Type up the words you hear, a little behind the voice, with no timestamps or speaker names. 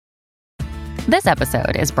This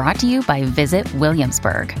episode is brought to you by Visit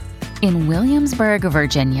Williamsburg. In Williamsburg,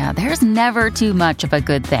 Virginia, there's never too much of a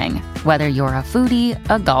good thing. Whether you're a foodie,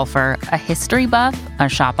 a golfer, a history buff, a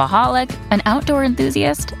shopaholic, an outdoor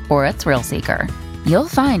enthusiast, or a thrill seeker, you'll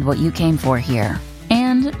find what you came for here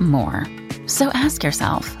and more. So ask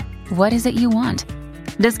yourself, what is it you want?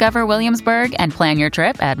 Discover Williamsburg and plan your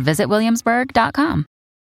trip at visitwilliamsburg.com.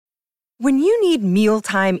 When you need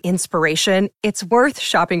mealtime inspiration, it's worth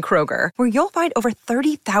shopping Kroger, where you'll find over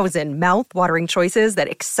 30,000 mouth-watering choices that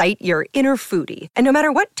excite your inner foodie. And no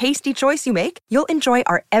matter what tasty choice you make, you'll enjoy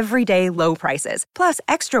our everyday low prices, plus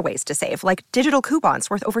extra ways to save, like digital coupons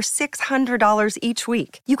worth over $600 each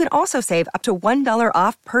week. You can also save up to $1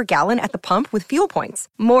 off per gallon at the pump with fuel points.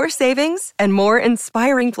 More savings and more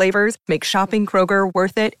inspiring flavors make shopping Kroger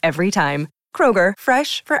worth it every time. Kroger,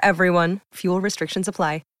 fresh for everyone. Fuel restrictions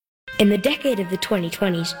apply. In the decade of the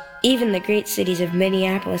 2020s, even the great cities of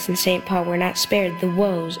Minneapolis and St. Paul were not spared the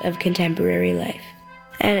woes of contemporary life.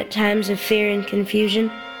 And at times of fear and confusion,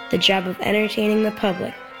 the job of entertaining the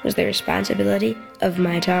public was the responsibility of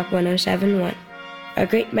My Talk 1071, a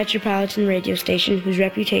great metropolitan radio station whose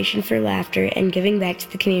reputation for laughter and giving back to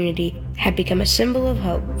the community had become a symbol of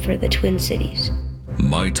hope for the Twin Cities.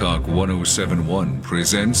 My Talk 1071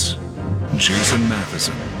 presents Jason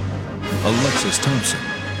Matheson, Alexis Thompson,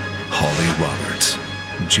 Holly Roberts.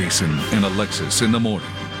 Jason and Alexis in the morning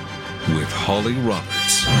with Holly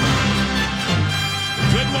Roberts.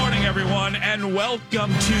 Good morning, everyone, and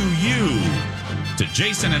welcome to you to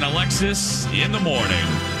Jason and Alexis in the morning.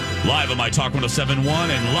 Live on My Talk 1071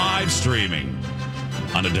 and live streaming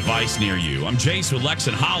on a device near you. I'm Jace with Lex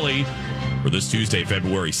and Holly for this Tuesday,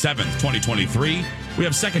 February 7th, 2023. We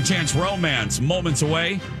have Second Chance Romance moments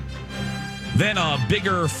away. Then a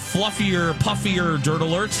bigger, fluffier, puffier Dirt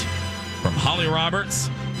Alert from Holly Roberts.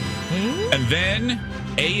 And then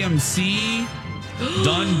AMC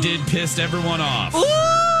done did pissed everyone off. We'll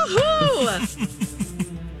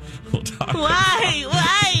talk Why?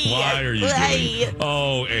 Why are you doing?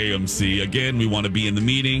 Oh, AMC. Again, we want to be in the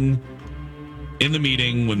meeting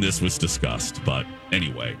when this was discussed. But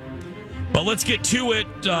anyway. But let's get to it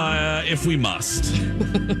if we must.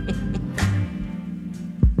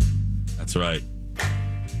 That's right.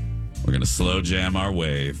 We're going to slow jam our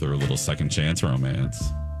way through a little Second Chance Romance.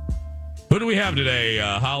 Who do we have today,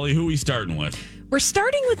 Holly? Who are we starting with? We're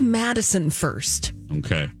starting with Madison first.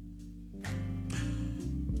 Okay.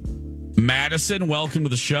 Madison, welcome to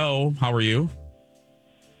the show. How are you?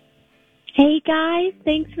 Hey, guys.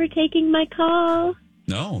 Thanks for taking my call.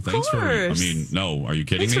 No, thanks for... I mean, no, are you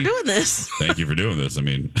kidding me? Thanks for doing this. Thank you for doing this. I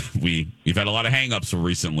mean, we've had a lot of hang-ups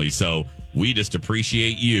recently, so we just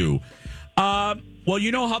appreciate you. Well,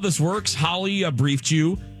 you know how this works. Holly briefed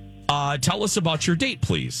you. Tell us about your date,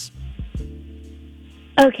 please.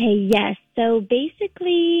 Okay, yes. So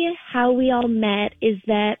basically how we all met is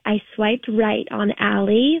that I swiped right on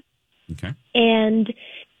Allie. Okay. And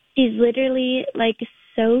she's literally like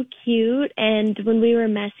so cute. And when we were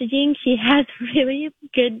messaging, she has really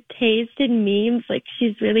good taste in memes. Like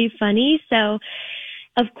she's really funny. So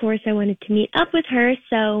of course I wanted to meet up with her.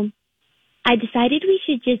 So I decided we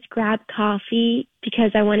should just grab coffee because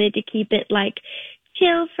I wanted to keep it like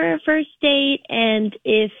chill for a first date. And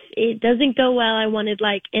if it doesn't go well, I wanted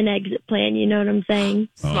like an exit plan. You know what I'm saying?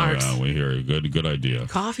 Smart. Oh, yeah, we hear you. Good idea.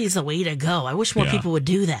 Coffee's the way to go. I wish more people would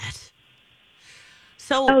do that.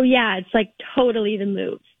 So, oh yeah, it's like totally the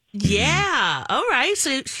move. Yeah. All right.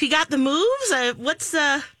 So she got the moves.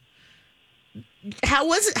 How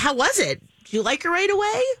was it? Did you like her right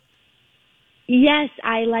away? Yes,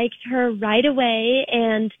 I liked her right away,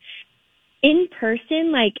 and in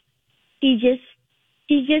person, like she just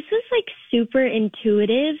was like super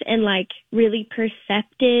intuitive and like really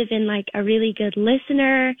perceptive and like a really good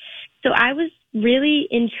listener. So I was really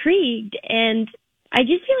intrigued, and I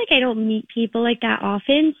just feel like I don't meet people like that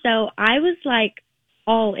often. So I was like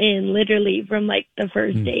all in literally from like the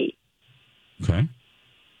first date. Okay.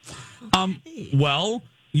 Well,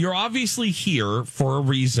 you're obviously here for a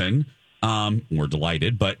reason. We're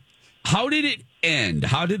delighted, but how did it end?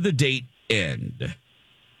 How did the date end?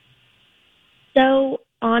 So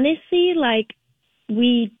honestly, like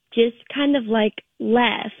we just kind of like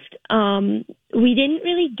left. We didn't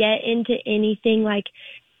really get into anything like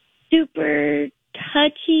super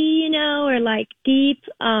touchy, you know, or like deep.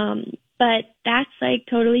 But that's like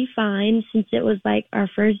totally fine since it was like our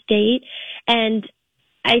first date. And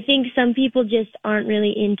I think some people just aren't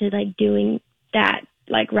really into like doing that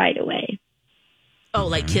like right away. Oh,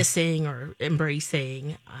 like kissing or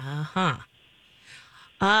embracing.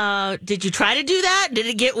 Did you try to do that? Did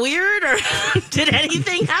it get weird, or did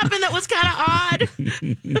anything happen that was kind of odd?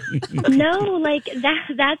 No, like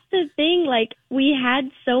that's the thing. Like, we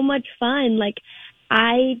had so much fun. Like,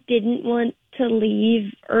 I didn't want to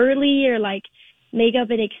leave early or like make up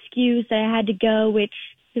an excuse that I had to go, which,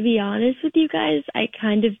 to be honest with you guys, I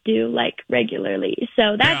kind of do like regularly.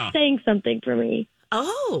 So that's saying something for me.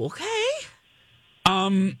 Oh, okay.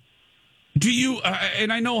 Do you,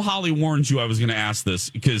 and I know Holly warned you I was going to ask this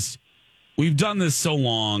because we've done this so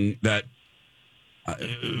long that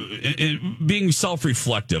being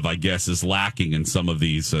self-reflective, I guess, is lacking in some of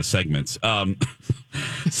these segments.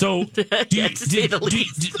 So did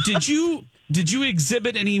you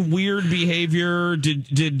exhibit any weird behavior? Do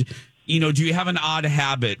you have an odd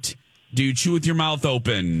habit? Do you chew with your mouth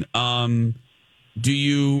open? Do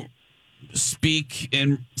you speak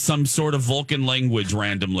in some sort of Vulcan language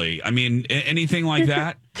randomly? I mean, anything like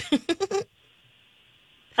that?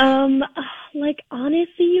 Like,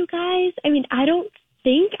 honestly, you guys, I mean, I don't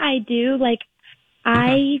think I do. Like,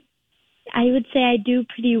 I would say I do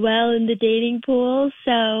pretty well in the dating pool.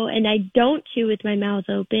 So, and I don't chew with my mouth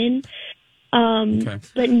open.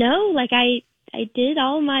 But no, like I did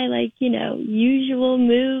all my, like, usual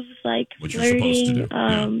moves, like what flirting. You're supposed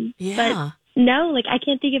to do. But no, like, I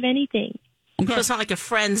can't think of anything. Okay. So it's not like a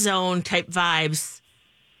friend zone type vibes.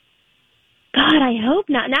 God, I hope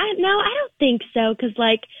not. No, I don't think so. Because,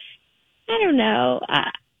 like, I don't know.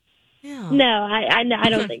 No, I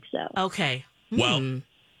don't think so. Okay. Well,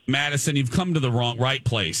 Madison, you've come to the right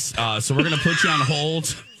place. So we're going to put you on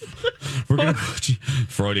hold. We're going to put you,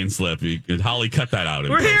 Freudian slip. Holly, cut that out.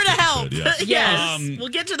 We're here to help. Yes. We'll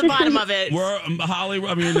get to the bottom of it.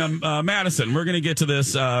 Madison, we're going to get to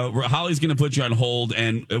this. Holly's going to put you on hold,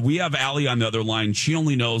 and we have Allie on the other line. She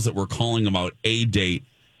only knows that we're calling about a date.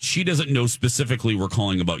 She doesn't know specifically we're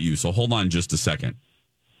calling about you. So hold on just a second.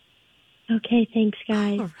 Okay, thanks,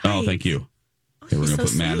 guys. Right. Oh, thank you. Okay, we're going to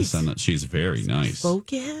put Madison on. She's very nice.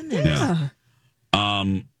 Spoken. Yeah.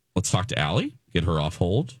 Let's talk to Allie. Get her off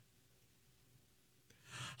hold.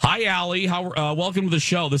 Hi, Allie. Welcome to the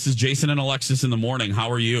show. This is Jason and Alexis in the morning. How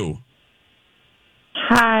are you?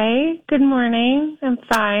 Hi. Good morning. I'm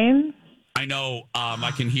fine. I know.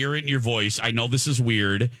 I can hear it in your voice. I know this is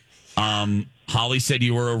weird. Holly said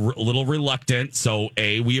you were a little reluctant. So,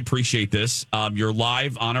 we appreciate this. You're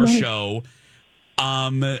live on our show.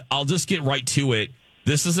 I'll just get right to it.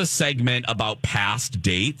 This is a segment about past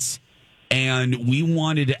dates. And we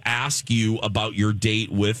wanted to ask you about your date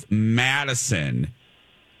with Madison.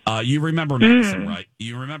 You remember Madison, right?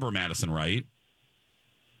 You remember Madison, right?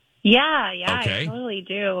 Yeah, okay. I totally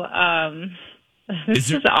do.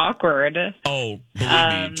 This is awkward. Oh,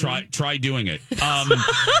 believe me, try doing it.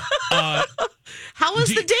 How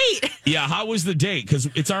was the date? Yeah, how was the date? Because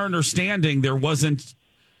it's our understanding there wasn't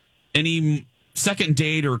any second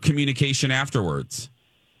date or communication afterwards.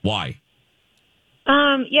 Why?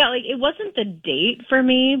 Yeah, like, it wasn't the date for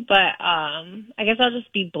me, but I guess I'll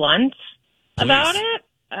just be blunt about it.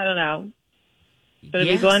 I don't know. Should I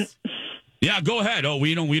be blunt? Yeah, go ahead. Oh,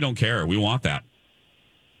 we don't care. We want that.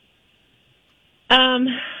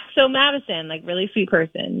 So Madison, like, really sweet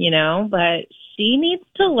person, but she needs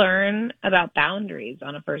to learn about boundaries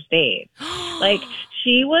on a first date. Like,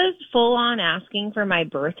 she was full on asking for my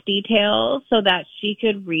birth details so that she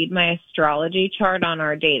could read my astrology chart on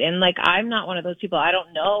our date. And, like, I'm not one of those people. I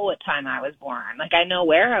don't know what time I was born. Like, I know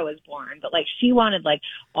where I was born, but, like, she wanted, like,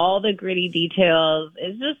 all the gritty details.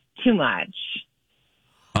 It's just too much.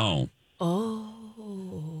 Oh.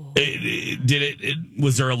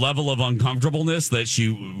 Was there a level of uncomfortableness that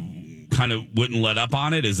she kind of wouldn't let up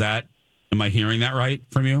on it? Am I hearing that right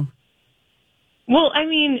from you? Well, I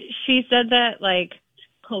mean, she said that, like,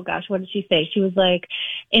 oh gosh, what did she say? She was like,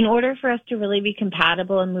 in order for us to really be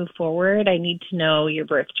compatible and move forward, I need to know your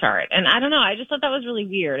birth chart. And I don't know, I just thought that was really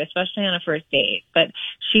weird, especially on a first date. But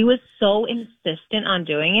she was so insistent on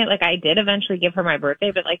doing it. Like, I did eventually give her my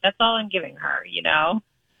birthday, but, like, that's all I'm giving her,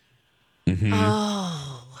 Mm-hmm.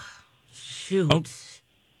 Oh, shoot. Oh,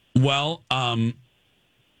 well,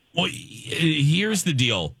 here's the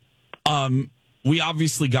deal. We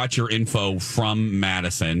obviously got your info from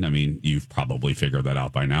Madison. I mean, you've probably figured that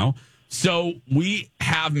out by now. So we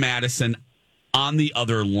have Madison on the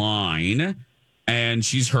other line, and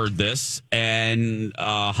she's heard this. And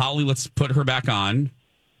Holly, let's put her back on.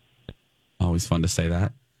 Always fun to say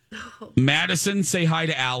that. Madison, say hi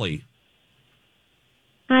to Allie.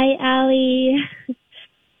 Hi, Allie.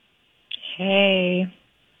 Hey.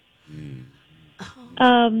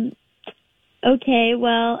 Okay,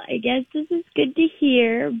 well, I guess this is good to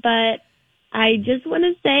hear, but I just want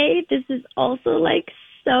to say this is also, like,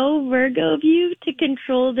 so Virgo of you to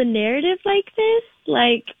control the narrative like this.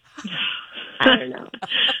 Like, I don't know.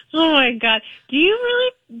 Oh my God. Do you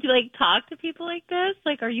really like talk to people like this?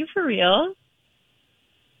 Like, are you for real?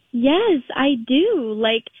 Yes, I do.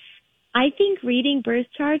 Like, I think reading birth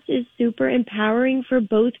charts is super empowering for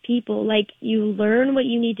both people. Like, you learn what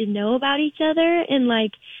you need to know about each other. And,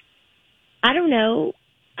 like, I don't know,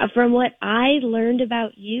 from what I learned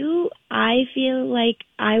about you, I feel like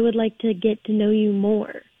I would like to get to know you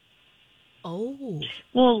more. Oh.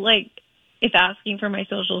 Well, like, if asking for my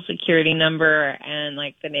social security number and,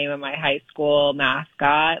 like, the name of my high school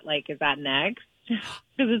mascot, like, is that next?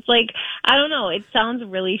 Because it's like, I don't know, it sounds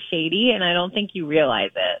really shady, and I don't think you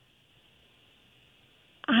realize it.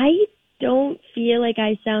 I don't feel like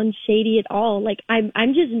I sound shady at all. Like,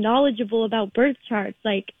 I'm just knowledgeable about birth charts.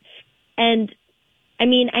 Like, and I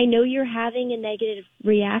mean, I know you're having a negative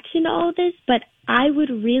reaction to all of this, but I would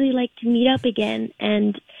really like to meet up again.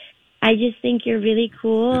 And I just think you're really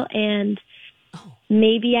cool. And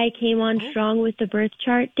maybe I came on strong with the birth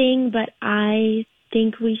chart thing, but I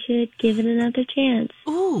think we should give it another chance.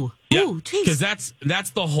 Ooh. Yeah, Ooh, geez. because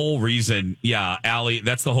that's the whole reason. Yeah, Allie,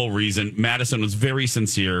 that's the whole reason. Madison was very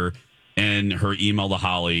sincere in her email to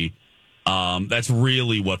Holly. That's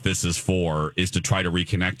really what this is for, is to try to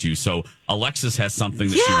reconnect you. So Alexis has something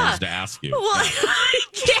that she wants to ask you. Well,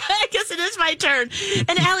 yeah, I guess it is my turn.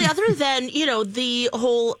 And Allie, other than, the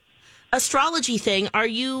whole astrology thing, were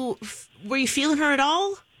you feeling her at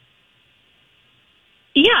all?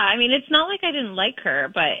 Yeah, I mean, it's not like I didn't like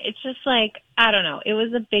her, but it's just like, I don't know. It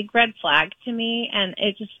was a big red flag to me, and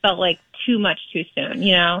it just felt like too much too soon,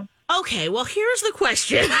 you know? Okay, well, here's the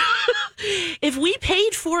question. If we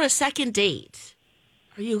paid for a second date,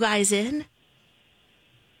 are you guys in?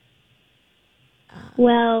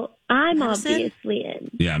 Well, I'm Madison? obviously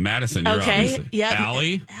in. Yeah, Madison, you're obviously. Yeah.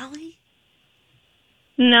 Allie?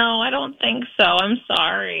 No, I don't think so. I'm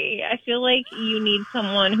sorry. I feel like you need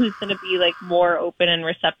someone who's going to be like more open and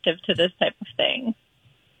receptive to this type of thing.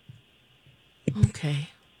 Okay.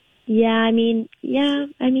 I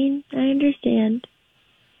understand.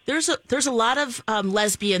 There's a lot of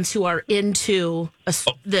lesbians who are into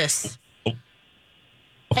this.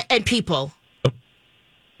 And people.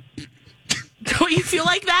 Don't you feel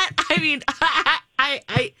like that? I mean,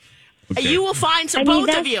 I you will find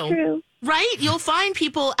both of you. True. Right? You'll find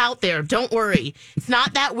people out there. Don't worry. It's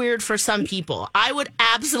not that weird for some people. I would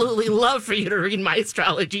absolutely love for you to read my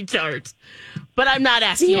astrology chart. But I'm not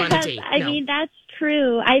asking you on a date. I mean, that's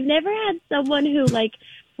true. I've never had someone who, like,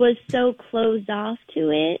 was so closed off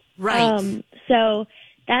to it. Right. So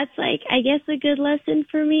that's, like, I guess a good lesson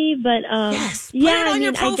for me. But, yes. Put it on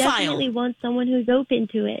your profile. I definitely want someone who's open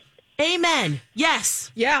to it. Amen.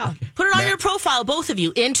 Yes. Yeah. Put it on your profile, both of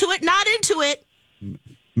you. Into it, not into it.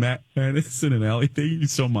 Madison and Allie, thank you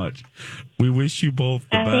so much. We wish you both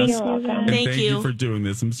the best. And thank you for doing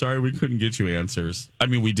this. I'm sorry we couldn't get you answers. I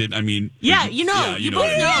mean, we did. I mean, yeah, you know. You both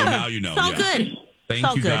know. Now you know. It's all good.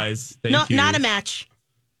 Thank you, guys. Thank you. Not a match.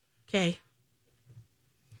 Okay.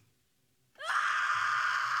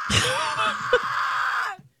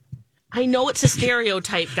 I know it's a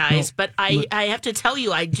stereotype, guys, but I have to tell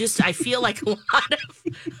you, I feel like a lot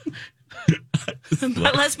of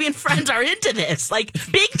my lesbian friends are into this, like,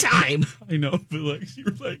 big time. I know, but like,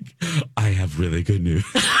 you're like, I have really good news.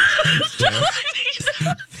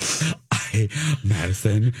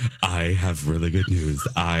 Madison, I have really good news.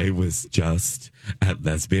 I was just at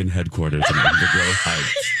lesbian headquarters in Inver Grove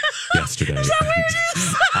Heights yesterday. Is that where it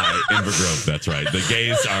is? Inver Grove, that's right. The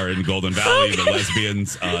gays are in Golden Valley. Okay. The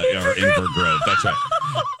lesbians are Inver Grove. That's right.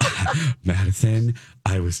 Madison,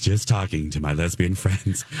 I was just talking to my lesbian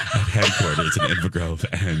friends at headquarters in Inver Grove,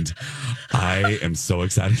 and I am so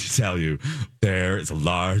excited to tell you there is a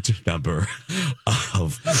large number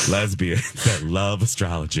of lesbians that love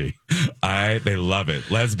astrology. They love it.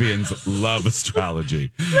 Lesbians love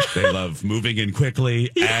astrology. They love moving in quickly,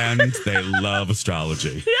 and they love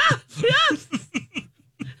astrology. Yeah.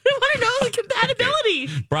 I want to know the compatibility.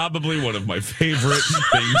 Probably one of my favorite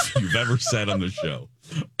things you've ever said on the show.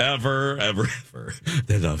 Ever.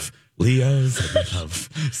 They love Leos, and they love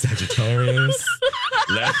Sagittarius.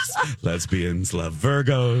 Lesbians love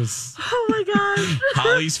Virgos. Oh my God.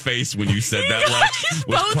 Holly's face when you said that was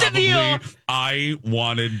both probably, of you. I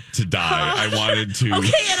wanted to die. I wanted to.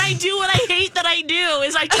 Okay, and I do what I hate that I do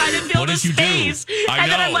is I try to fill the space.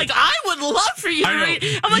 And then I'm like, I would love for you to read.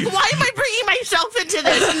 I'm like, why am I bringing myself into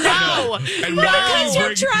this? No. Because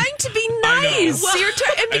you're trying to be nice.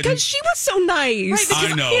 And because she was so nice. Right,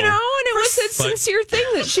 because, I know. You know, and it was a sincere thing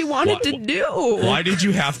that she wanted to do. Why did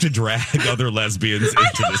you have to drag other lesbians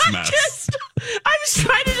into this mess? I was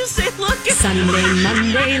trying to just say, look. Sunday,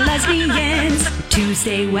 Monday, lesbians.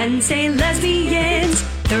 Tuesday, Wednesday, lesbians.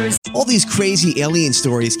 Thursday. All these crazy alien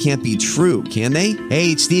stories can't be true, can they?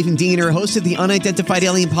 Hey, it's Stephen Diener, host of the Unidentified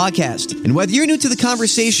Alien Podcast. And whether you're new to the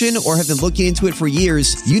conversation or have been looking into it for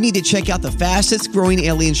years, you need to check out the fastest growing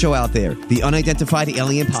alien show out there, the Unidentified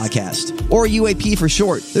Alien Podcast, or UAP for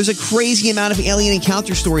short. There's a crazy amount of alien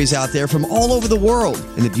encounter stories out there from all over the world.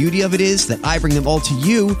 And the beauty of it is that I bring them all to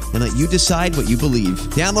you and let you decide what you believe.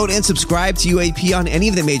 Download and subscribe to UAP on any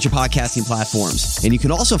of the major podcasting platforms. And you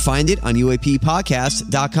can also find it on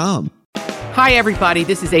UAPpodcast.com. Hi, everybody.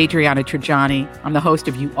 This is Adriana Trajani. I'm the host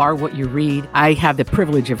of You Are What You Read. I have the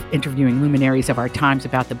privilege of interviewing luminaries of our times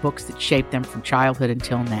about the books that shaped them from childhood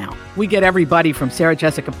until now. We get everybody from Sarah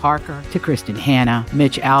Jessica Parker to Kristen Hanna,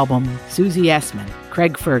 Mitch Albom, Susie Essman,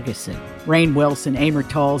 Craig Ferguson, Rainn Wilson, Amor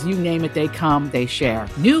Tolls, you name it, they come, they share.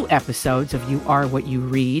 New episodes of You Are What You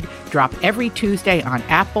Read drop every Tuesday on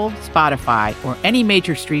Apple, Spotify, or any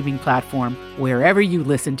major streaming platform wherever you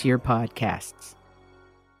listen to your podcasts.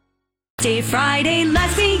 Friday,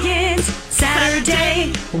 lesbians.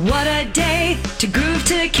 Saturday, what a day to groove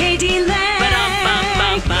to Katie Lang.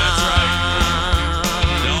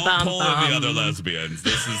 Don't pull in the other lesbians.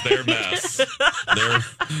 This is their mess.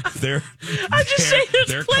 They're I'm just saying there's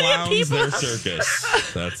they're plenty clowns, of people. they're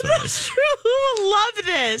circus. That's That's true. Who love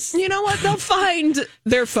this? You know what? They'll find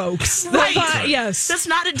their folks. Right. Yes. That's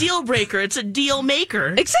not a deal breaker. It's a deal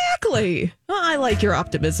maker. Exactly. Well, I like your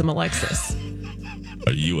optimism, Alexis.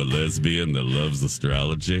 Are you a lesbian that loves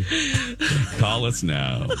astrology? Call us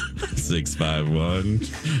now.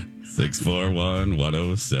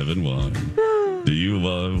 651-641-1071. Do you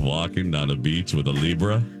love walking on a beach with a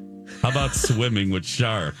Libra? How about swimming with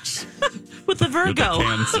sharks? With a Virgo. With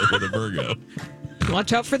a Cancer, with a Virgo.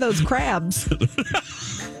 Watch out for those crabs.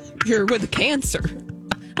 You're with a Cancer.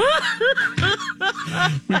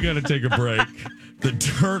 We got to take a break. The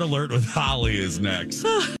Dirt Alert with Holly is next.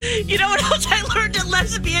 You know what else I learned at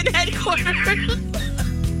lesbian headquarters?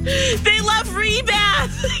 They love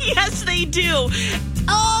Rebath. Yes, they do.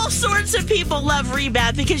 All sorts of people love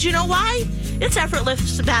Rebath because you know why? It's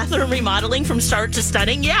effortless bathroom remodeling from start to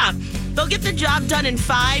stunning. Yeah, they'll get the job done in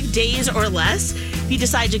 5 days or less. If you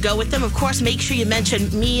decide to go with them, of course, make sure you mention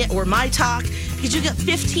me or My Talk because you get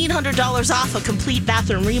 $1,500 off a complete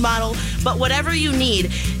bathroom remodel. But whatever you need,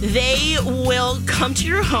 they will come to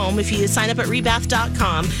your home if you sign up at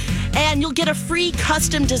rebath.com. And you'll get a free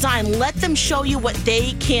custom design. Let them show you what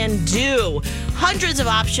they can do. Hundreds of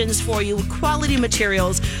options for you, quality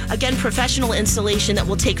materials. Again, professional installation that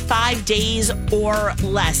will take 5 days or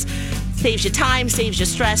less. Saves you time, saves you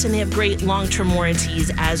stress, and they have great long-term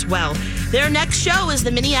warranties as well. Their next show is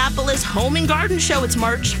the Minneapolis Home and Garden Show. It's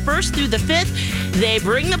March 1st through the 5th. They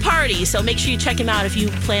bring the party, so make sure you check them out if you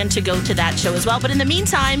plan to go to that show as well. But in the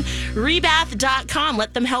meantime, rebath.com.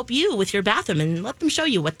 Let them help you with your bathroom and let them show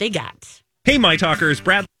you what they got. Hey, My Talkers,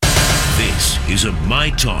 Brad. This is a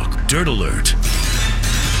My Talk Dirt Alert.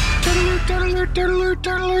 Dirt Alert, Dirt Alert, Dirt Alert,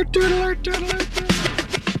 Dirt Alert, Dirt Alert, Dirt Alert.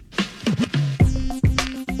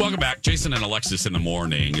 Welcome back, Jason and Alexis in the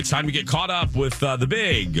morning. It's time to get caught up with the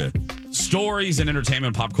big stories in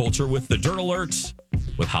entertainment pop culture with the Dirt Alert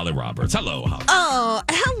with Holly Roberts. Hello, Holly. Oh,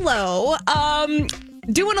 hello.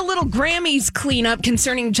 Doing a little Grammys cleanup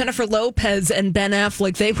concerning Jennifer Lopez and Ben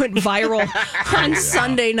Affleck. They went viral on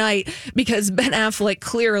Sunday night because Ben Affleck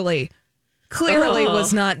clearly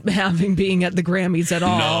was not having being at the Grammys at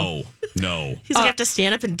all. No. He's going to have to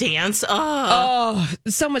stand up and dance. Oh,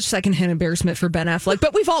 so much secondhand embarrassment for Ben Affleck.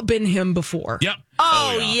 But we've all been him before. Yep.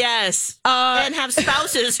 Oh yeah. Yes. And have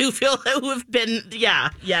spouses who have been,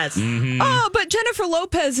 yes. Mm-hmm. Oh, but Jennifer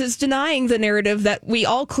Lopez is denying the narrative that we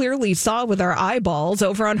all clearly saw with our eyeballs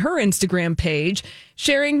over on her Instagram page,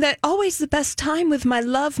 sharing that always the best time with my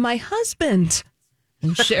love, my husband.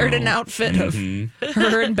 And shared an outfit of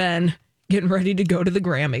her and Ben getting ready to go to the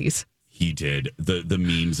Grammys. He did. The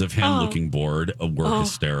memes of him looking bored were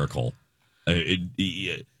hysterical.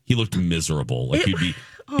 He looked miserable. Like he'd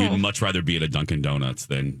much rather be at a Dunkin' Donuts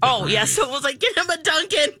than. Oh, yeah. So it was like, get him a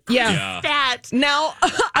Dunkin'. Yeah. Fat. Now,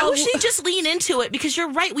 I wish they'd just lean into it because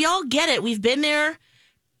you're right. We all get it. We've been there.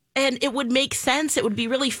 And it would make sense. It would be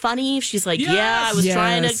really funny if she's like, I was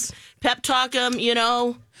trying to pep talk him, you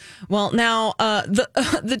know. Well, now,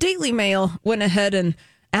 the Daily Mail went ahead and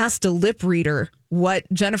asked a lip reader what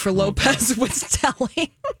Jennifer Lopez was telling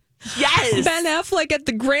Ben Affleck at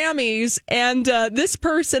the Grammys. And this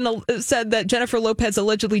person said that Jennifer Lopez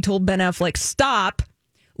allegedly told Ben Affleck, stop,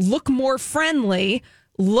 look more friendly,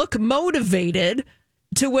 look motivated,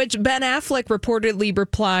 to which Ben Affleck reportedly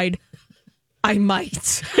replied, I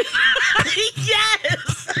might.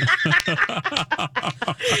 Yes.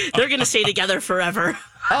 They're going to stay together forever.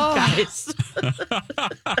 Guys.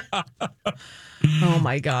 Oh,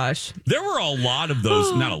 my gosh. There were a lot of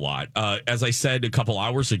those, not a lot. As I said a couple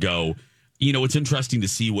hours ago, it's interesting to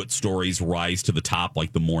see what stories rise to the top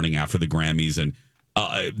like the morning after the Grammys. And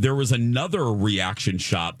there was another reaction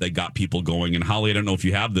shot that got people going. And Holly, I don't know if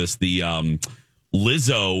you have this, the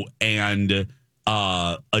Lizzo and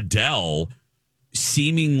Adele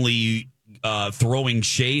seemingly throwing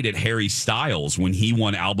shade at Harry Styles when he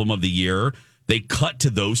won Album of the Year. They cut to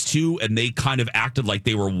those two and they kind of acted like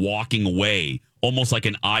they were walking away, almost like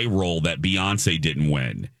an eye roll that Beyonce didn't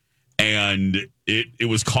win. And it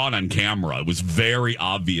was caught on camera. It was very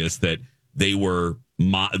obvious that they were,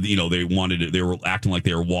 they were acting like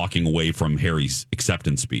they were walking away from Harry's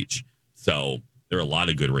acceptance speech. So there are a lot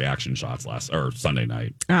of good reaction shots Sunday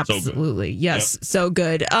night. Absolutely. Yes. Yep. So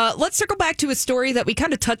good. Let's circle back to a story that we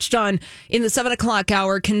kind of touched on in the 7 o'clock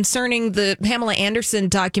hour concerning the Pamela Anderson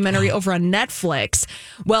documentary over on Netflix.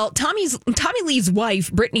 Well, Tommy Lee's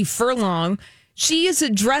wife, Brittany Furlong, she is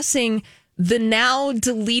addressing the now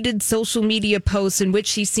deleted social media posts in which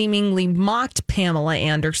she seemingly mocked Pamela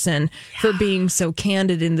Anderson for being so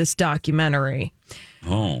candid in this documentary.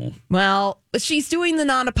 Oh. Well, she's doing the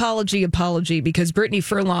non-apology apology because Brittany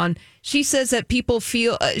Furlong, she says that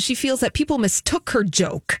she feels that people mistook her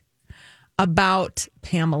joke about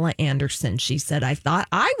Pamela Anderson. She said, I thought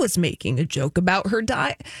I was making a joke about her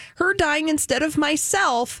dying instead of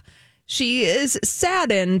myself. She is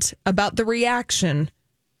saddened about the reaction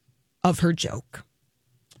of her joke.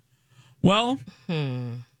 Well,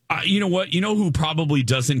 you know what? You know who probably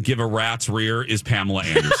doesn't give a rat's rear is Pamela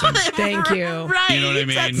Anderson. Thank you. Right. You know what I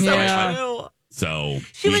mean? That's so true. So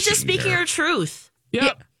she was just speaking her truth.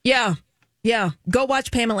 Yeah. Go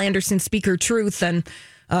watch Pamela Anderson speak her truth. And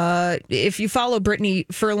if you follow Brittany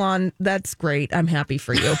Furlong, that's great. I'm happy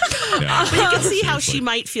for you. But you can see how she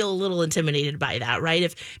might feel a little intimidated by that, right?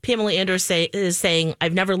 If Pamela Anderson is saying,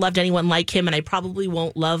 I've never loved anyone like him and I probably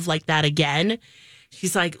won't love like that again.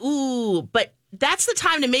 She's like, ooh, but that's the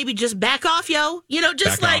time to maybe just back off, yo.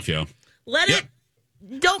 Let it,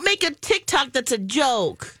 don't make a TikTok that's a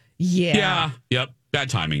joke. Yeah. Yep. Bad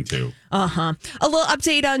timing, too. A little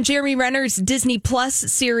update on Jeremy Renner's Disney Plus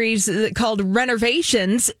series called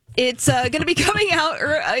Renovations. It's going to be coming out,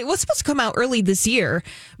 it was supposed to come out early this year,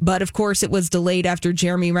 but of course it was delayed after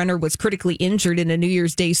Jeremy Renner was critically injured in a New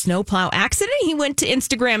Year's Day snowplow accident. He went to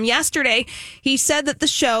Instagram yesterday. He said that the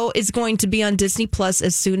show is going to be on Disney Plus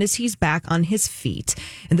as soon as he's back on his feet.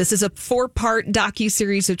 And this is a 4-part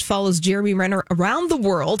docuseries which follows Jeremy Renner around the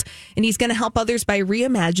world, and he's going to help others by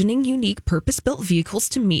reimagining unique purpose-built vehicles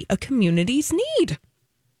to meet a community's need.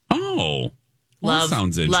 Oh, well, that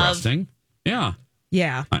sounds interesting. Yeah.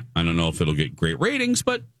 Yeah. I don't know if it'll get great ratings,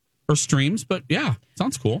 or streams, but yeah,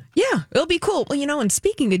 sounds cool. Yeah, it'll be cool. Well, and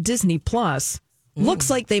speaking of Disney Plus, looks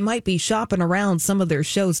like they might be shopping around some of their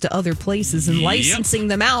shows to other places and licensing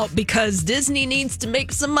them out because Disney needs to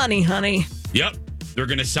make some money, honey. Yep. They're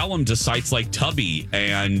going to sell them to sites like Tubi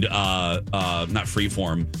and not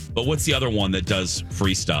Freeform, but what's the other one that does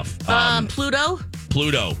free stuff? Pluto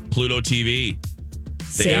TV.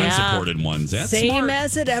 The ad-supported ones. That's same smart.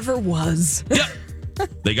 as it ever was. Yep.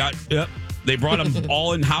 They brought them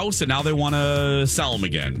all in-house, and now they want to sell them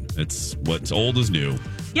again. It's what's old is new.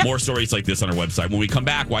 Yep. More stories like this on our website. When we come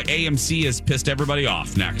back, why AMC has pissed everybody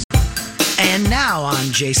off next. And now on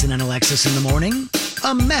Jason and Alexis in the Morning,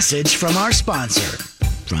 a message from our sponsor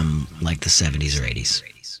from like the 70s or 80s.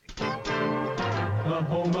 The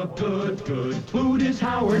home of good food is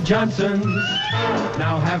Howard Johnson's.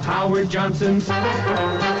 Now have Howard Johnson's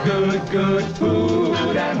good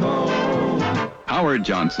food at home. Howard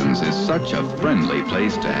Johnson's is such a friendly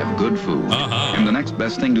place to have good food. And the next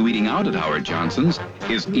best thing to eating out at Howard Johnson's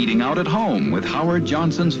is eating out at home with Howard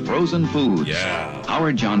Johnson's frozen foods. Yeah.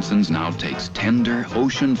 Howard Johnson's now takes tender,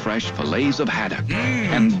 ocean-fresh fillets of haddock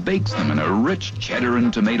and bakes them in a rich cheddar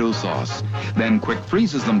and tomato sauce, then quick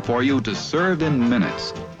freezes them for you to serve in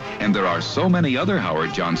minutes. And there are so many other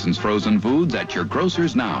Howard Johnson's frozen foods at your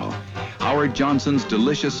grocers now. Howard Johnson's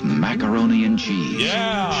delicious macaroni and cheese.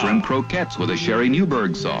 Yeah. Shrimp croquettes with a Sherry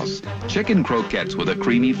Newberg sauce. Chicken croquettes with a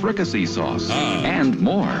creamy fricassee sauce. And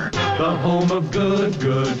more. The home of good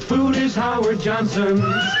food is Howard Johnson's.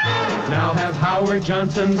 Now have Howard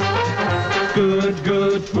Johnson's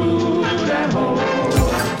good food at home.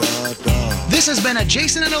 This has been a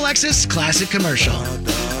Jason and Alexis classic commercial.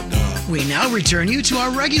 We now return you to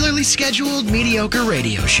our regularly scheduled mediocre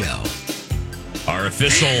radio show. Our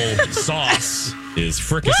official sauce is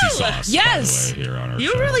fricassee sauce. Yes. By the way, here on our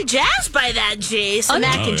You're show. really jazzed by that, Jason.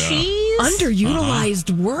 Mac and cheese. Underutilized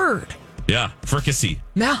word. Yeah, fricassee.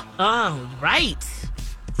 Yeah. Oh, right.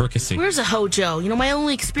 Fricassee. Where's a Hojo? You know, my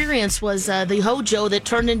only experience was the Hojo that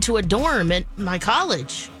turned into a dorm at my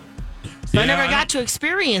college. So I never got to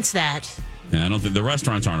experience that. Yeah, I don't think the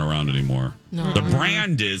restaurants aren't around anymore. No. The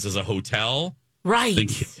brand is as a hotel. Right. I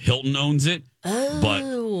think Hilton owns it.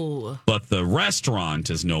 Oh. But the restaurant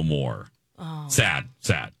is no more. Oh. Sad.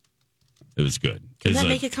 It was good. Can that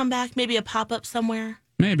make it come back? Maybe a pop-up somewhere?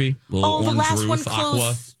 Maybe. The last one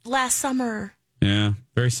closed last summer. Yeah,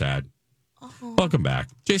 very sad. Welcome back.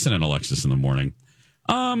 Jason and Alexis in the morning.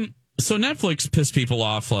 So Netflix pissed people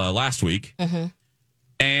off last week. Mm-hmm.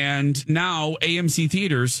 And now AMC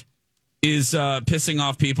Theaters is pissing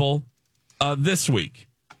off people this week.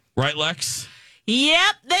 Right, Lex?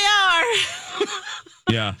 Yep, they are.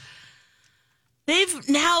 Yeah. They've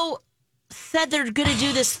now said they're going to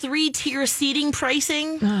do this 3-tier seating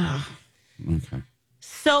pricing. Okay.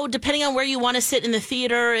 So depending on where you want to sit in the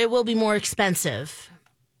theater, it will be more expensive.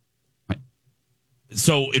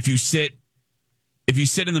 So if you sit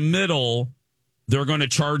in the middle, they're going to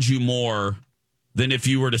charge you more than if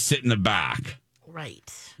you were to sit in the back. Right.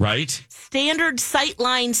 Right? Standard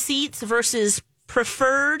sightline seats versus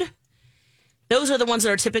preferred. Those are the ones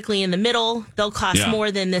that are typically in the middle. They'll cost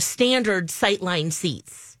more than the standard sightline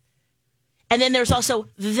seats. And then there's also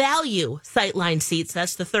value sightline seats.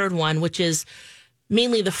 That's the third one, which is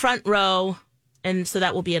mainly the front row. And so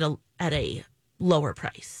that will be at a lower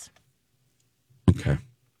price. Okay.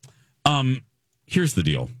 Here's the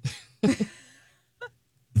deal.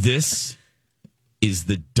 This is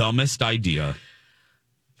the dumbest idea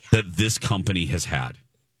that this company has had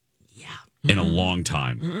in a long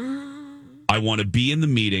time. I want to be in the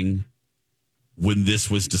meeting when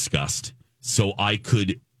this was discussed so I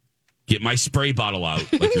could get my spray bottle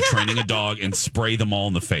out like you're training a dog and spray them all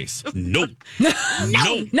in the face. Nope.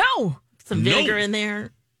 No. Some vinegar in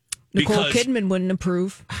there. Nicole Kidman wouldn't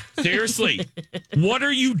approve. Seriously. What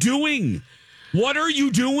are you doing? What are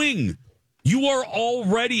you doing? You are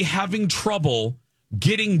already having trouble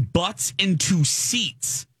getting butts into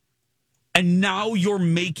seats. And now you're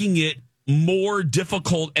making it more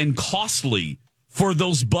difficult and costly for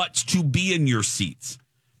those butts to be in your seats.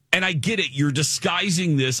 And I get it. You're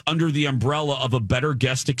disguising this under the umbrella of a better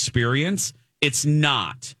guest experience. It's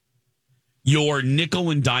not. You're nickel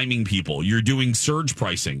and diming people. You're doing surge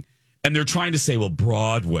pricing. And they're trying to say, well,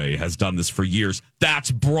 Broadway has done this for years. That's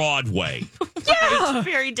Broadway. Yeah. It's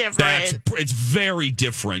very different. It's very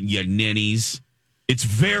different, you ninnies. It's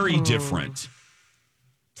very different.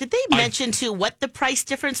 Did they mention, too, what the price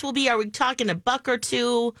difference will be? Are we talking $1 or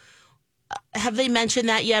 $2? Have they mentioned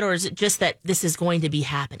that yet? Or is it just that this is going to be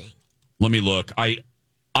happening? Let me look. I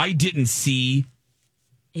didn't see.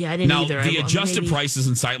 Yeah, I didn't either. Now, the adjusted prices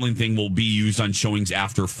and sightline thing will be used on showings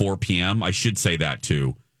after 4 p.m. I should say that,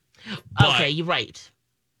 too. But okay, you're right.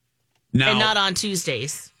 Now, and not on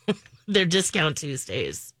Tuesdays. They're discount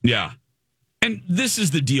Tuesdays. Yeah. And this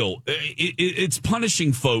is the deal. It's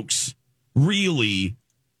punishing folks, really,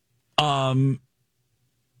 that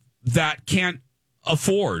can't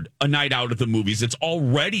afford a night out at the movies. It's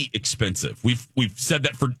already expensive. We've said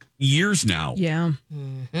that for years now. Yeah.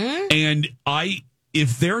 Mm-hmm. And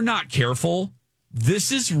if they're not careful,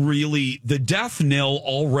 this is really the death knell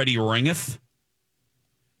already ringeth.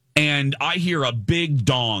 And I hear a big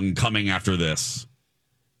dong coming after this.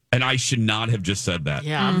 And I should not have just said that.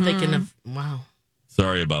 Yeah, I'm thinking of, wow.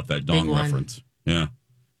 Sorry about that dong reference. Yeah.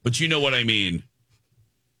 But you know what I mean.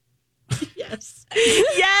 Yes.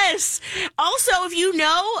 Yes. Also, if you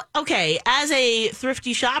know, okay, as a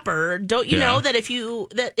thrifty shopper, don't you know that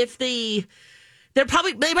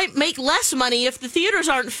they might make less money if the theaters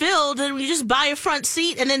aren't filled and you just buy a front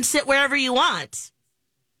seat and then sit wherever you want.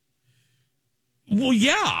 Well,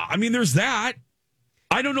 yeah. I mean, there's that.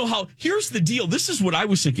 I don't know how. Here's the deal. This is what I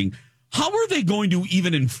was thinking. How are they going to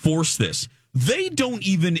even enforce this? They don't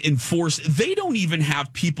even enforce. They don't even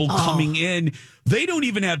have people coming in. They don't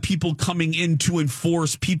even have people coming in to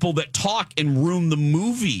enforce people that talk and ruin the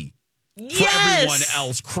movie for everyone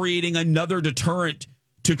else, creating another deterrent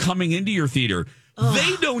to coming into your theater.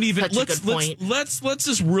 They don't even. Let's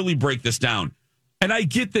just really break this down. And I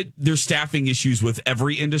get that there's staffing issues with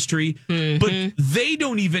every industry, but they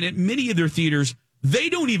don't even, at many of their theaters, they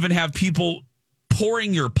don't even have people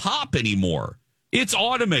pouring your pop anymore. It's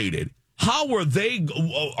automated. How are they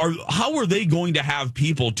going to have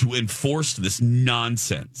people to enforce this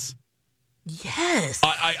nonsense? Yes.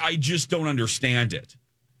 I just don't understand it.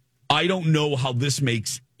 I don't know how this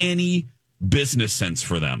makes any business sense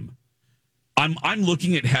for them. I'm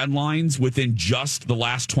looking at headlines within just the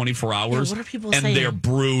last 24 hours. Yeah, what are people saying? And they're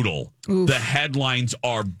brutal. Oof. The headlines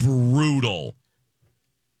are brutal.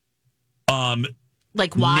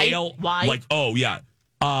 Like why? Why? Like, oh yeah.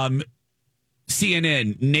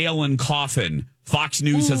 CNN, nail and coffin. Fox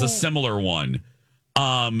News has a similar one.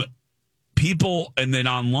 People, and then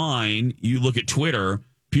online, you look at Twitter,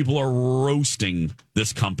 people are roasting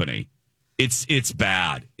this company. It's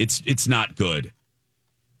bad. It's not good.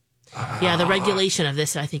 Yeah, the regulation of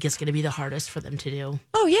this, I think, is going to be the hardest for them to do.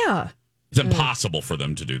 Oh, yeah. It's impossible for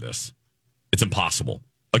them to do this. It's impossible.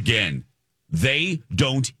 Again, they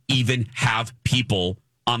don't even have people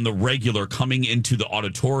on the regular coming into the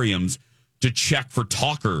auditoriums to check for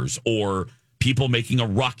talkers or people making a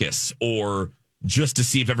ruckus or just to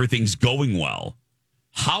see if everything's going well.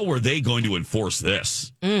 How are they going to enforce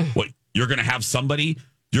this? What, you're going to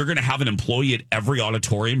have an employee at every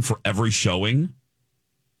auditorium for every showing?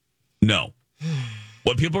 No.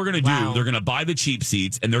 What people are going to do, they're going to buy the cheap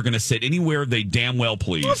seats and they're going to sit anywhere they damn well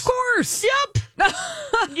please. Of course. Yep.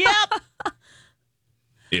 Yep.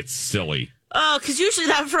 It's silly. Oh, because usually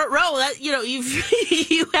that front row, that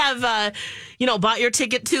you have bought your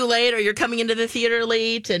ticket too late, or you're coming into the theater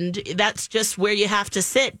late, and that's just where you have to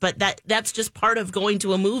sit. But that's just part of going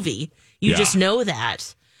to a movie. You just know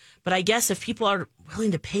that. But I guess if people are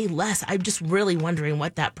willing to pay less, I'm just really wondering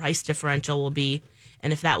what that price differential will be,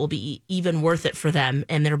 and if that will be even worth it for them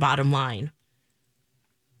and their bottom line.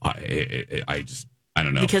 I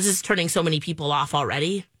don't know, because it's turning so many people off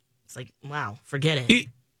already. It's like, wow, forget it.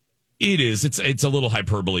 It is. It's a little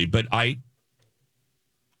hyperbole, but I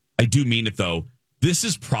do mean it, though. This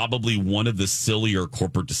is probably one of the sillier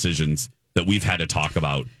corporate decisions that we've had to talk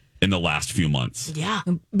about in the last few months. Yeah.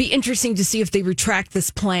 Be interesting to see if they retract this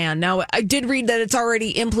plan. Now, I did read that it's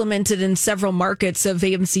already implemented in several markets of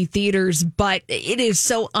AMC theaters, but it is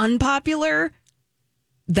so unpopular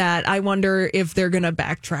that I wonder if they're going to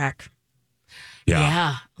backtrack.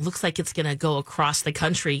 Yeah. Looks like it's going to go across the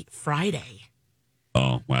country Friday.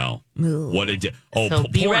 Oh, well. What so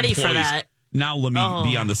be ready for that. Now let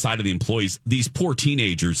me be on the side of the employees. These poor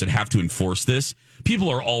teenagers that have to enforce this. People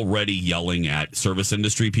are already yelling at service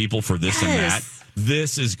industry people for this and that.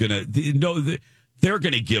 This is going to... they're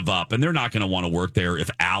going to give up, and they're not going to want to work there if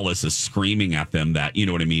Alice is screaming at them that, you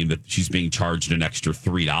know what I mean, that she's being charged an extra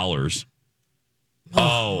 $3.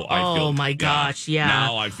 Oh my gosh, yeah.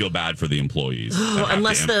 Now I feel bad for the employees.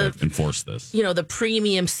 Unless enforce this. The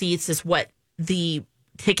premium seats is what the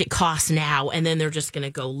ticket costs now, and then they're just going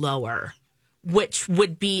to go lower, which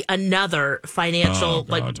would be another financial,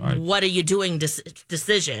 what are you doing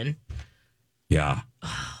decision. Yeah.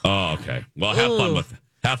 Oh, okay. Well,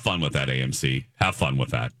 have fun with that, AMC. Have fun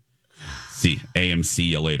with that. See, AMC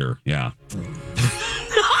you later. Yeah.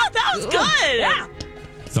 That was good. Yeah.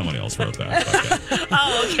 Somebody else wrote that.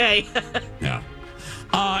 Okay. Yeah.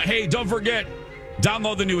 Hey, don't forget,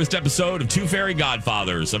 download the newest episode of Two Fairy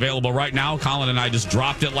Godfathers. Available right now. Colin and I just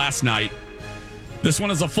dropped it last night. This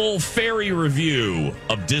one is a full fairy review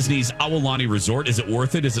of Disney's Aulani Resort. Is it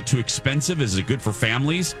worth it? Is it too expensive? Is it good for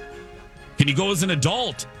families? Can you go as an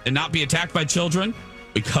adult and not be attacked by children?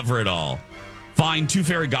 We cover it all. Find Two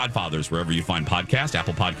Fairy Godfathers wherever you find podcasts,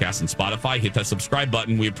 Apple Podcasts, and Spotify. Hit that subscribe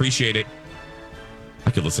button. We appreciate it.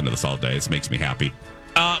 I could listen to this all day. This makes me happy.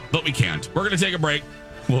 But we can't. We're going to take a break.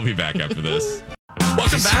 We'll be back after this.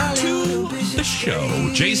 Welcome back to the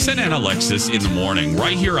show. Jason and Alexis in the morning,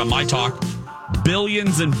 right here on My Talk.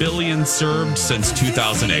 Billions and billions served since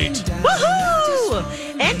 2008.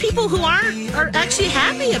 Woohoo! And people who are actually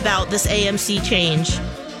happy about this AMC change.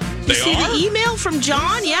 You see the email from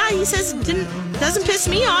John? Yeah, he says, doesn't piss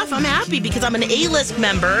me off. I'm happy because I'm an A-list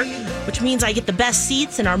member, which means I get the best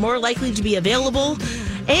seats and are more likely to be available.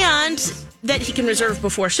 And that he can reserve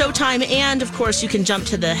before showtime. And, of course, you can jump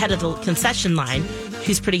to the head of the concession line.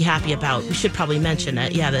 He's pretty happy about. We should probably mention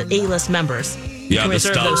it. Yeah, the A-list members can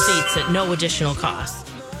reserve those seats at no additional cost.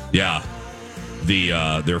 Yeah.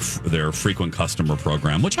 Their frequent customer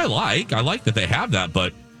program, which I like. I like that they have that.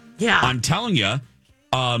 But I'm telling you,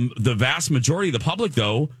 the vast majority of the public,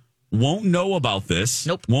 though, won't know about this.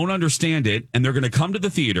 Nope. Won't understand it. And they're going to come to the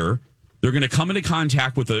theater. They're going to come into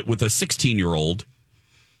contact with a 16-year-old,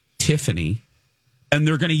 Tiffany, and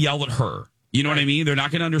they're going to yell at her. You know what I mean? They're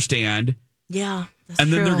not going to understand. Yeah, that's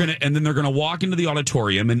and then true. they're going to walk into the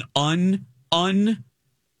auditorium, an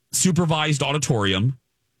unsupervised auditorium,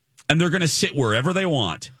 and they're going to sit wherever they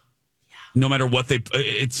want. Yeah. No matter what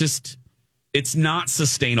it's not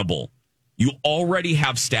sustainable. You already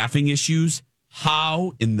have staffing issues.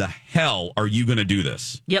 How in the hell are you going to do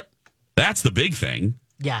this? Yep. That's the big thing.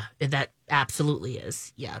 Yeah, that absolutely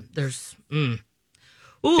is. Yeah, there's...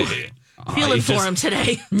 feeling for him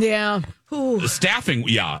today. Yeah. Ooh. Staffing,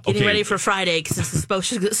 yeah. Okay. Getting ready for Friday because this is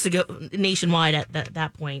supposed to go nationwide at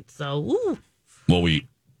that point. So, Well,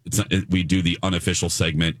 we do the unofficial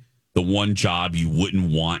segment, the one job you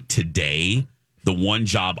wouldn't want today. The one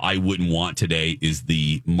job I wouldn't want today is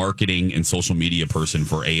the marketing and social media person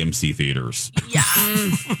for AMC theaters. Yeah.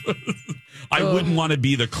 I wouldn't want to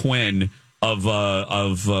be the Quinn of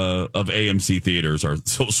AMC theaters or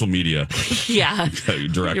social media. Yeah.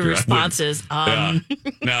 Director. Your responses. Yeah.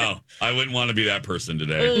 No, I wouldn't want to be that person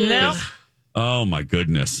today. No. Oh my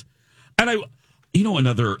goodness. And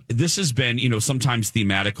this has been, sometimes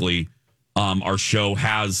thematically, our show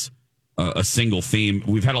has a single theme.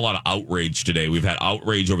 We've had a lot of outrage today. We've had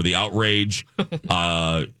outrage over the outrage.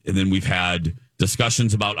 And then we've had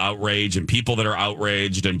discussions about outrage and people that are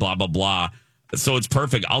outraged and blah, blah, blah. So it's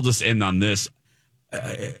perfect. I'll just end on this.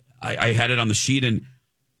 I had it on the sheet, and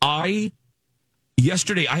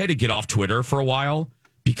yesterday I had to get off Twitter for a while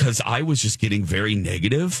because I was just getting very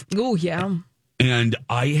negative. Oh, yeah. And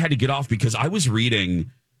I had to get off because I was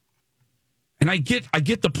reading, and I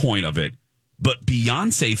get the point of it, but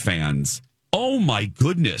Beyonce fans, oh my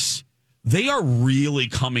goodness, they are really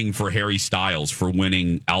coming for Harry Styles for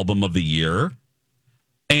winning Album of the Year.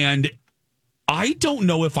 And I don't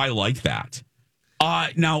know if I like that.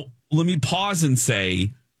 Now, let me pause and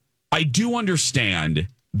say, I do understand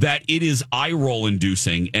that it is eye-roll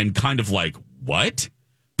inducing and kind of like, what?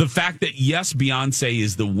 The fact that, yes, Beyonce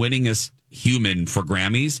is the winningest human for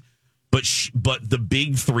Grammys, but the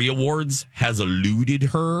big three awards has eluded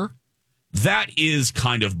her. That is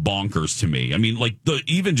kind of bonkers to me. I mean, like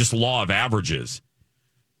even just law of averages.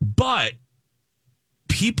 But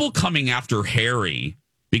people coming after Harry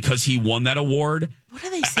because he won that award. What are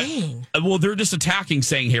they saying? Well, they're just attacking,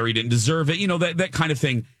 saying Harry didn't deserve it. That kind of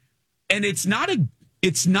thing. And it's not a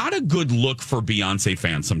good look for Beyonce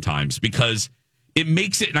fans sometimes because it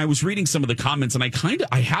makes it. And I was reading some of the comments, and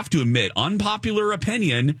I have to admit, unpopular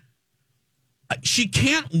opinion. She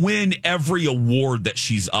can't win every award that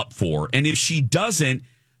she's up for. And if she doesn't,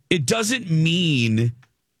 it doesn't mean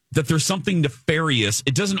that there's something nefarious.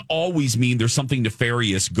 It doesn't always mean there's something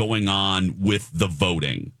nefarious going on with the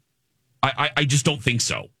voting. I just don't think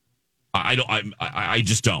so. I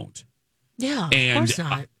just don't. Yeah, and of course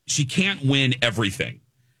not. She can't win everything.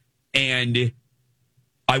 And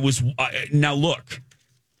now look,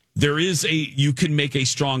 you can make a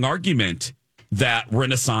strong argument that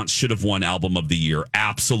Renaissance should have won Album of the Year.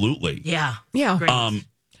 Absolutely. Yeah. Yeah. Great.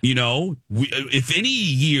 If any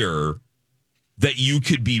year that you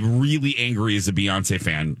could be really angry as a Beyonce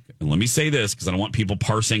fan, and let me say this because I don't want people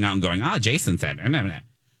parsing out and going, Jason said,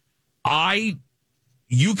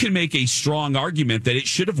 you can make a strong argument that it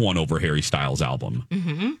should have won over Harry Styles' album.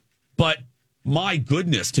 Mm-hmm. But my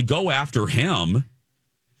goodness, to go after him.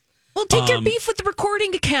 Well, take your beef with the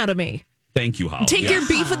Recording Academy. Thank you, Holly. Take your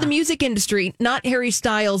beef with the music industry, not Harry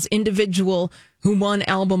Styles, individual who won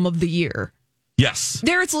Album of the Year. Yes.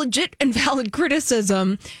 There's legit and valid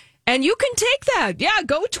criticism, and you can take that. Yeah,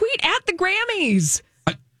 go tweet at the Grammys.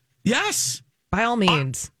 Yes. By all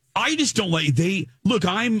means. I just don't like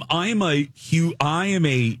I am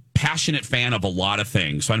a passionate fan of a lot of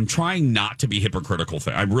things, so I'm trying not to be hypocritical.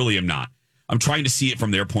 I really am not. I'm trying to see it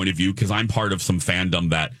from their point of view because I'm part of some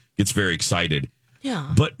fandom that gets very excited.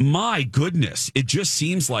 Yeah. But my goodness, it just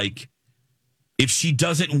seems like if she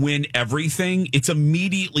doesn't win everything, it's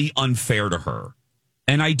immediately unfair to her.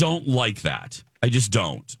 And I don't like that. I just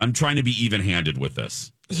don't. I'm trying to be even-handed with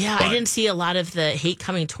this. Yeah, I didn't see a lot of the hate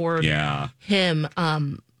coming toward him.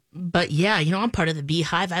 But yeah, I'm part of the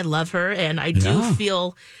Beehive. I love her, and I do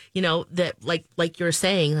feel, that like you're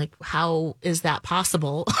saying, like how is that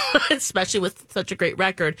possible, especially with such a great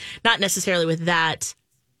record? Not necessarily with that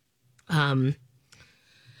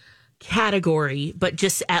category, but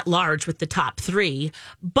just at large with the top three.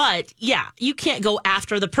 But yeah, you can't go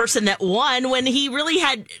after the person that won when he really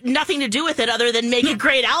had nothing to do with it other than make a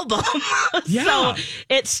great album. So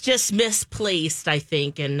it's just misplaced, I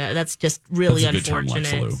think, and that's just really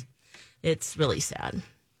unfortunate. It's really sad.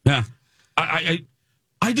 Yeah, I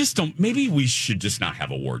just don't. Maybe we should just not have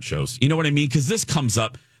award shows. You know what I mean? Because this comes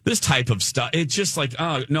up. This type of stuff, it's just like,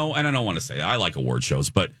 no, and I don't want to say it. I like award shows,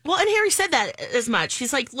 but... Well, and Harry said that as much.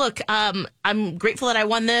 He's like, look, I'm grateful that I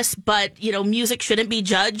won this, but, music shouldn't be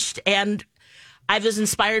judged, and I was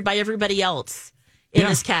inspired by everybody else in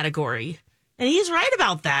this category. And he's right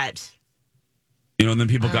about that. And then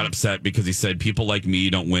people got upset because he said people like me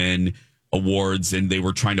don't win awards, and they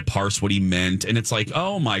were trying to parse what he meant, and it's like,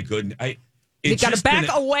 oh my goodness, you got to back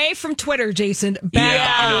away from Twitter, Jason.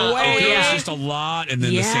 Back away. There was just a lot. And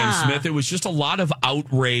then the Sam Smith, it was just a lot of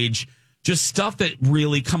outrage, just stuff that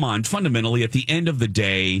really, come on, fundamentally, at the end of the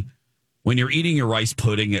day, when you're eating your rice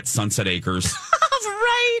pudding at Sunset Acres,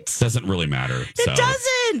 right? Doesn't really matter. It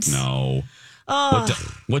doesn't. No.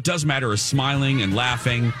 What does matter is smiling and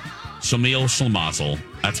laughing. Shamil Shlamazel.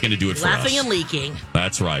 That's going to do it for us. Laughing and leaking.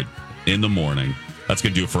 That's right. In the morning. That's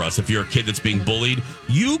going to do it for us. If you're a kid that's being bullied,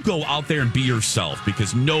 you go out there and be yourself,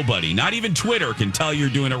 because nobody, not even Twitter, can tell you're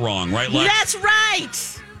doing it wrong. Right, Lex? That's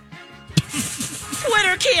right.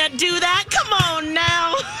 Twitter can't do that. Come on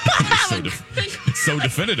now. So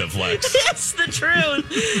definitive, Lex. It's the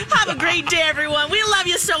truth. Have a great day, everyone. We love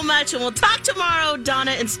you so much, and we'll talk tomorrow.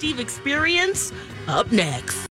 Donna and Steve Experience up next.